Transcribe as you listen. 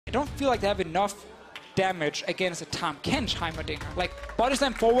I don't feel like they have enough damage against a Tahm Kench Heimerdinger. Like, body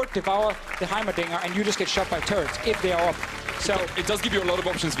slam forward, devour the Heimerdinger, and you just get shot by turrets if they are up. So it does give you a lot of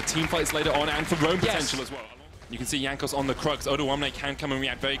options for team fights later on and for roam potential as well. You can see Jankos on the Crux. Odo can come and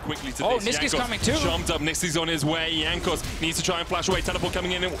react very quickly to this. Oh, Niski's coming too. Jumped up, Niski's on his way. Jankos needs to try and flash away. Teleport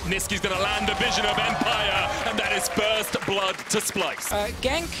coming in. Niski's going to land a Vision of Empire, and that is first blood to Splyce.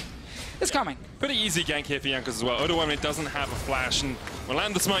 Gank is coming. Pretty easy gank here for Jankos as well. Odo doesn't have a flash and will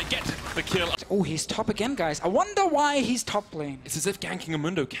land the smite, get the kill. Oh, he's top again, guys. I wonder why he's top lane. It's as if ganking a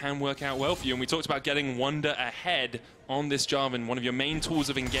Mundo can work out well for you, and we talked about getting Wonder ahead on this Jarvan, one of your main tools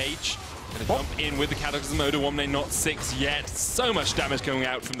of engage. Gonna jump in with the Cataclysm. Odo not 6 yet. So much damage going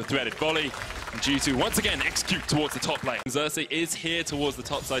out from the threaded volley. And G2 once again execute towards the top lane. Xerxes is here towards the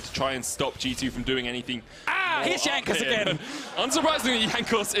top side to try and stop G2 from doing anything. Here's Jankos again. Unsurprisingly,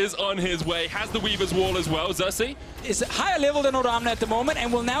 Jankos is on his way. Has the Weaver's Wall as well. Xerxes is higher level than Odo at the moment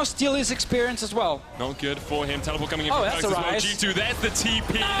and will now steal his experience as well. Not good for him. Teleport coming in from as well. G2, there's the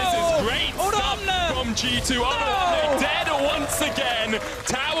TP. No! This is great stuff from G2. Odo dead once again.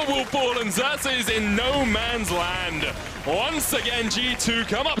 Tower will fall and Xerxes in no man's land. Once again, G2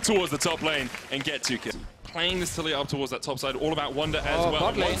 come up towards the top lane and get 2 kills. Playing this Tilly up towards that top side, all about Wonder as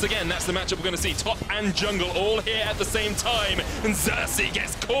well. Once again, that's the matchup we're going to see. Top and jungle all here at the same time. And Xerxes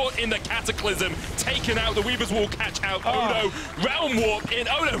gets caught in the Cataclysm, taken out. The Weaver's Wall catch out Odo. Realm Warp in.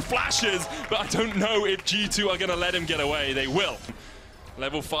 Odo flashes, but I don't know if G2 are going to let him get away. They will.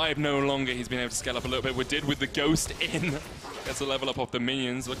 Level 5 no longer. He's been able to scale up a little bit. We did with the Ghost in. Gets a level up off the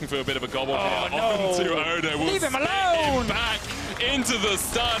minions. Looking for a bit of a gobble here. Onto Odo. Leave him alone! Back into the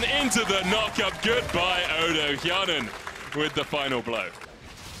stun, into the knockup. Goodbye, Odo. Hyanan with the final blow.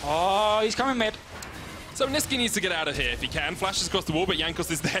 Oh, he's coming mid. So Niski needs to get out of here if he can. Flashes across the wall, but Jankos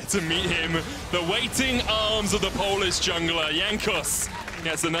is there to meet him. The waiting arms of the Polish jungler. Jankos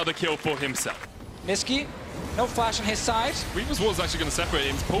gets another kill for himself. Niski, no flash on his side. Weaver's Wall is actually going to separate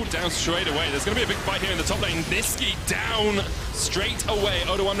him. He's pulled down straight away. There's going to be a big fight here in the top lane. Niski down straight away.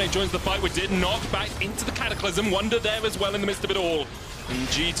 Odo joins the fight. We did knock back into the Cataclysm. Wonder there as well in the midst of it all. And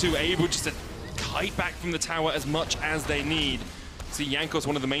G2 able just to kite back from the tower as much as they need. See Jankos,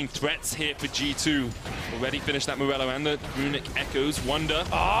 one of the main threats here for G2. Already finished that Morello and the Runic Echoes. Wonder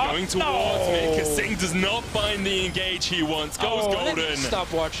going towards me. Kasing does not find the engage he wants. Goes Golden.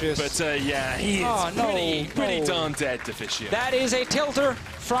 Stopwatches. But yeah, he is pretty darn dead, Deficio. That is a tilter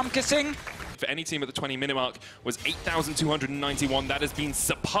from Kasing. For any team at the 20-minute mark was 8,291. That has been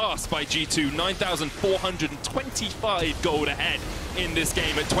surpassed by G2. 9,425 gold ahead in this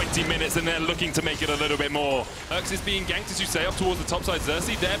game at 20 minutes, and they're looking to make it a little bit more. Urx is being ganked, as you say, up towards the top side.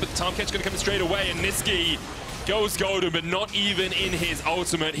 Xerxes there, but the Tahm Kench going to come straight away, and Niski goes golden, but not even in his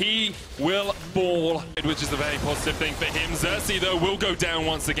ultimate. He will fall, which is a very positive thing for him. Xerxes, though, will go down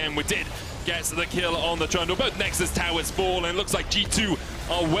once again. We did get the kill on the Trundle. Both Nexus towers fall, and it looks like G2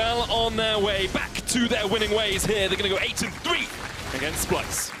 are well on their way back to their winning ways here. They're going to go 8-3 against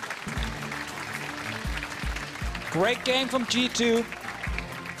Splyce. Great game from G2.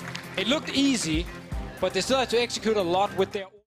 It looked easy, but they still had to execute a lot with their